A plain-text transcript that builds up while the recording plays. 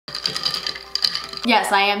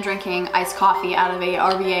Yes, I am drinking iced coffee out of a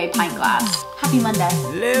RVA pint glass. Happy Monday.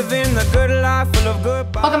 Living the good life full of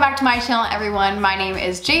good. Welcome back to my channel, everyone. My name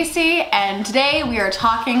is JC, and today we are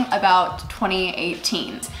talking about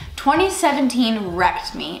 2018. 2017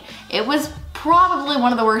 wrecked me. It was probably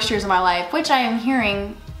one of the worst years of my life, which I am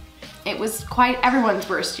hearing it was quite everyone's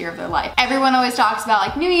worst year of their life. Everyone always talks about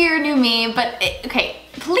like new year, new me, but okay,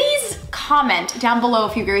 please comment down below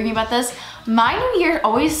if you agree with me about this. My new year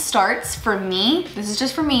always starts for me, this is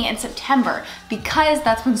just for me, in September, because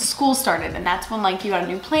that's when school started, and that's when like you got a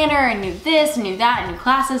new planner and new this and new that and new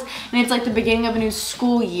classes, and it's like the beginning of a new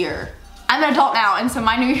school year. I'm an adult now, and so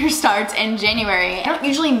my new year starts in January. I don't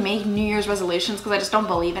usually make New Year's resolutions because I just don't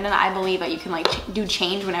believe in it. I believe that you can like do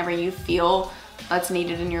change whenever you feel that's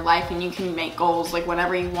needed in your life, and you can make goals like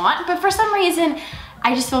whenever you want. But for some reason,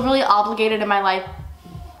 I just feel really obligated in my life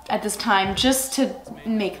at this time just to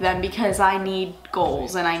make them because I need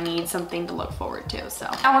goals and I need something to look forward to. So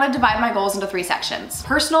I want to divide my goals into 3 sections: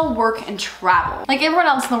 personal, work, and travel. Like everyone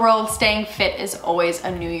else in the world, staying fit is always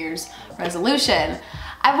a New Year's resolution.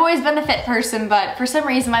 I've always been a fit person, but for some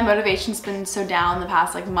reason my motivation's been so down the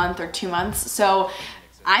past like month or 2 months. So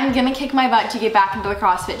I'm gonna kick my butt to get back into the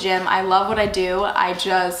CrossFit gym. I love what I do.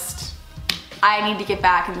 I need to get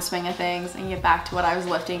back in the swing of things and get back to what I was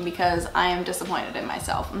lifting because I am disappointed in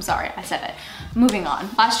myself. I'm sorry, I said it. Moving on.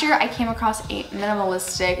 Last year I came across a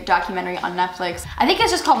minimalistic documentary on Netflix. I think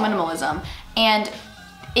it's just called Minimalism, and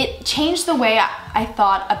it changed the way I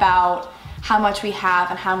thought about how much we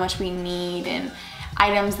have and how much we need, and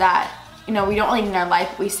items that, you know, we don't really need in our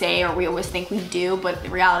life, we say, or we always think we do, but the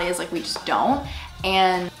reality is like we just don't.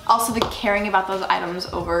 And also the caring about those items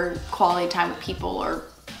over quality time with people or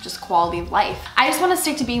just quality of life. I just want to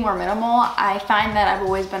stick to being more minimal. I find that I've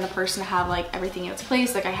always been the person to have like everything in its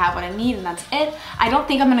place, like I have what I need and that's it. I don't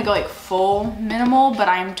think I'm gonna go like full minimal, but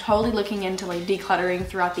I'm totally looking into like decluttering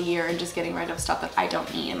throughout the year and just getting rid of stuff that I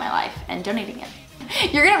don't need in my life and donating it.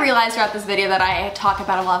 You're gonna realize throughout this video that I talk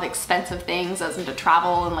about a lot of expensive things as into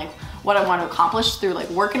travel and like what I want to accomplish through like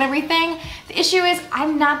work and everything. The issue is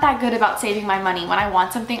I'm not that good about saving my money. When I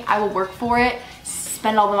want something, I will work for it,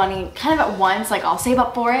 spend all the money kind of at once, like I'll save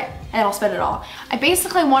up for it and I'll spend it all. I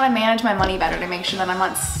basically want to manage my money better to make sure that I'm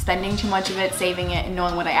not spending too much of it, saving it, and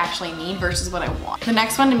knowing what I actually need versus what I want. The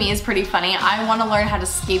next one to me is pretty funny. I want to learn how to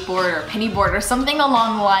skateboard or pennyboard or something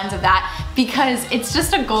along the lines of that because it's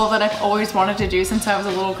just a goal that I've always wanted to do since I was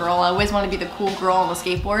a little girl. I always wanted to be the cool girl on the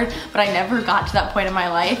skateboard, but I never got to that point in my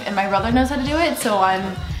life, and my brother knows how to do it, so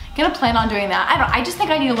I'm gonna plan on doing that. I just think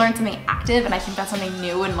I need to learn something active, and I think that's something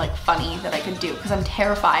new and like funny that I could do because I'm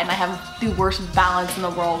terrified and I have the worst balance in the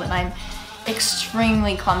world and I'm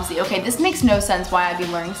extremely clumsy. Okay, this makes no sense why I'd be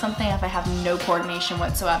learning something if I have no coordination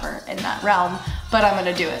whatsoever in that realm, but I'm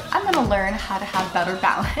gonna do it. I'm gonna learn how to have better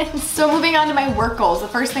balance. So moving on to my work goals, the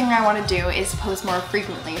first thing I wanna do is post more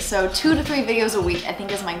frequently. So 2 to 3 videos a week I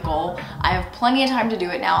think is my goal. I have plenty of time to do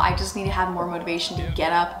it now. I just need to have more motivation to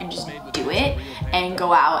get up and just do it and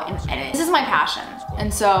go out and edit. This is my passion,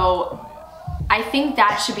 and so I think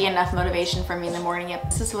that should be enough motivation for me in the morning. Yep,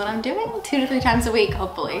 this is what I'm doing 2 to 3 times a week,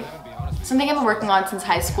 hopefully. Something I've been working on since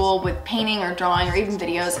high school with painting or drawing or even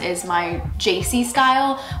videos is my JC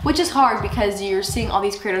style, which is hard because you're seeing all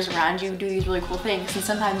these creators around you do these really cool things, and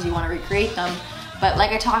sometimes you want to recreate them. But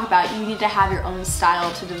like I talk about, you need to have your own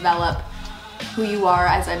style to develop who you are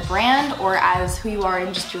as a brand or as who you are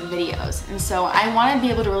in just your videos. And so I want to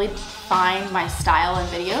be able to really find my style in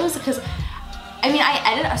videos because, I mean, I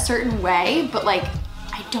edit a certain way, but like,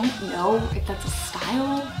 I don't know if that's a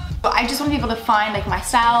style. But I just want to be able to find like my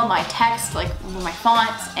style, my text, like my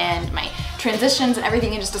fonts and my transitions and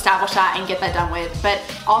everything, and just establish that and get that done with, but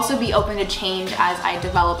also be open to change as I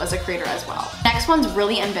develop as a creator as well. Next one's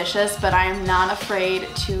really ambitious, but I'm not afraid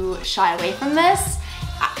to shy away from this.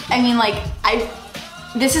 I mean, like,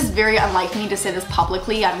 this is very unlike me to say this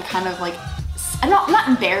publicly. I'm kind of like, I'm not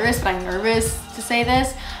embarrassed, but I'm nervous to say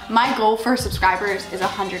this. My goal for subscribers is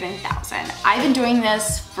 100,000. I've been doing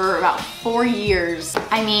this for about 4 years.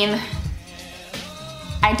 I mean,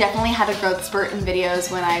 I definitely had a growth spurt in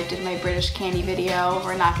videos when I did my British candy video.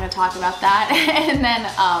 We're not gonna talk about that. And then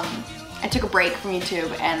I took a break from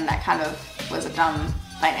YouTube, and that kind of was a dumb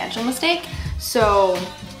financial mistake. So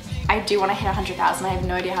I do want to hit 100,000. I have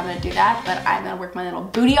no idea how I'm gonna do that, but I'm gonna work my little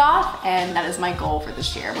booty off, and that is my goal for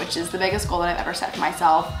this year, which is the biggest goal that I've ever set for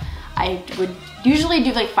myself. I would usually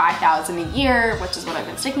do like 5,000 a year, which is what I've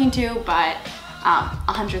been sticking to, but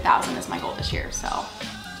 100,000 is my goal this year, so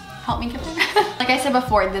help me get there. Like I said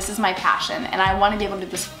before, this is my passion, and I want to be able to do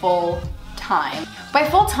this full time. By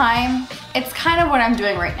full time, it's kind of what I'm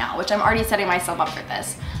doing right now, which I'm already setting myself up for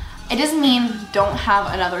this. It doesn't mean don't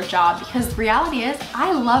have another job, because the reality is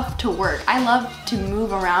I love to work. I love to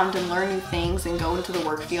move around and learn new things and go into the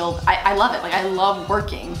work field. I love it. Like, I love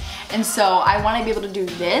working. And so I want to be able to do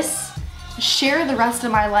this, share the rest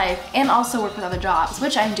of my life, and also work with other jobs,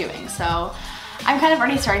 which I'm doing. So I'm kind of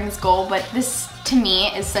already starting this goal, but this to me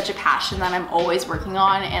is such a passion that I'm always working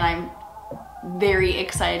on, and I'm very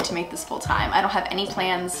excited to make this full time. I don't have any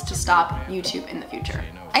plans to stop YouTube in the future.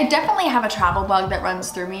 I definitely have a travel bug that runs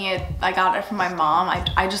through me. I got it from my mom.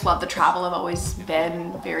 I just love to travel. I've always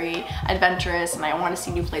been very adventurous, and I want to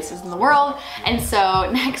see new places in the world. And so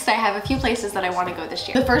next I have a few places that I want to go this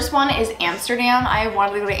year. The first one is Amsterdam. I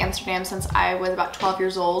wanted to go to Amsterdam since I was about 12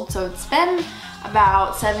 years old, so it's been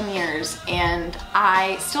about 7 years, and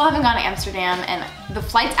I still haven't gone to Amsterdam. And the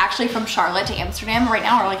flights actually from Charlotte to Amsterdam right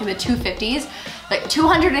now are like in the 250s, like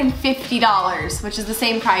 $250, which is the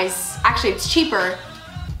same price. Actually, it's cheaper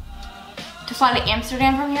to fly to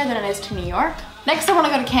Amsterdam from here than it is to New York. Next, I want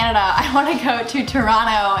to go to Canada. I want to go to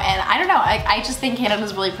Toronto, and I don't know, I just think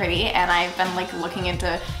Canada's really pretty, and I've been like looking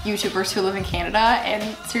into YouTubers who live in Canada, and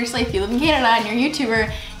seriously, if you live in Canada and you're a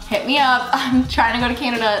YouTuber, hit me up. I'm trying to go to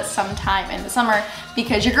Canada sometime in the summer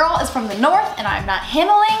because your girl is from the north and I'm not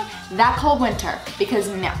handling that cold winter, because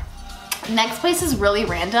no. Next place is really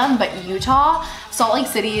random, but Utah. Salt Lake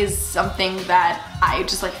City is something that I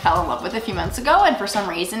just like fell in love with a few months ago, and for some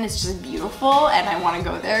reason it's just beautiful and I want to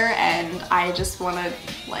go there, and I just want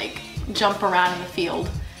to like jump around in the field.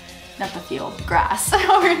 Not the field, grass.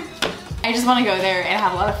 I just want to go there and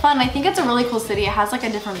have a lot of fun. I think it's a really cool city. It has like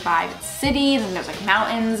a different vibe. It's city, and then there's like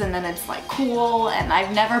mountains, and then it's like cool, and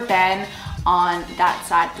I've never been on that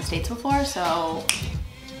side of the States before, so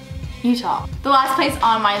Utah. The last place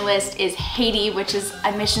on my list is Haiti, which is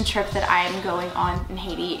a mission trip that I am going on in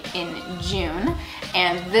Haiti in June.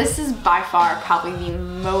 And this is by far probably the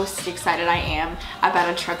most excited I am about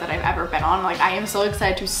a trip that I've ever been on. Like, I am so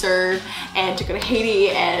excited to serve and to go to Haiti,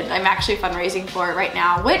 and I'm actually fundraising for it right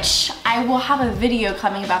now, which I will have a video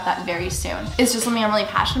coming about that very soon. It's just something I'm really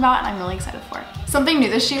passionate about and I'm really excited for. Something new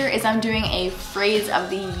this year is I'm doing a phrase of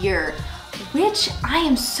the year, which I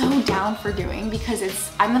am so down for doing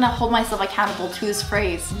because I'm gonna hold myself accountable to this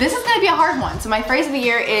phrase. This is gonna be a hard one. So my phrase of the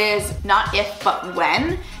year is not if, but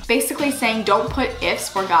when. Basically saying don't put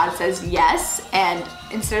ifs where God says yes, and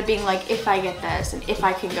instead of being like, if I get this and if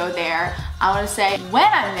I can go there, I wanna say when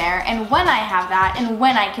I'm there and when I have that and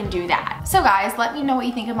when I can do that. So guys, let me know what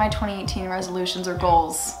you think of my 2018 resolutions or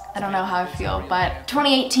goals. I don't know how I feel, but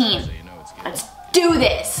 2018, let's do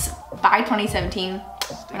this. Bye 2017.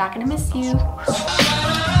 We're not gonna miss you.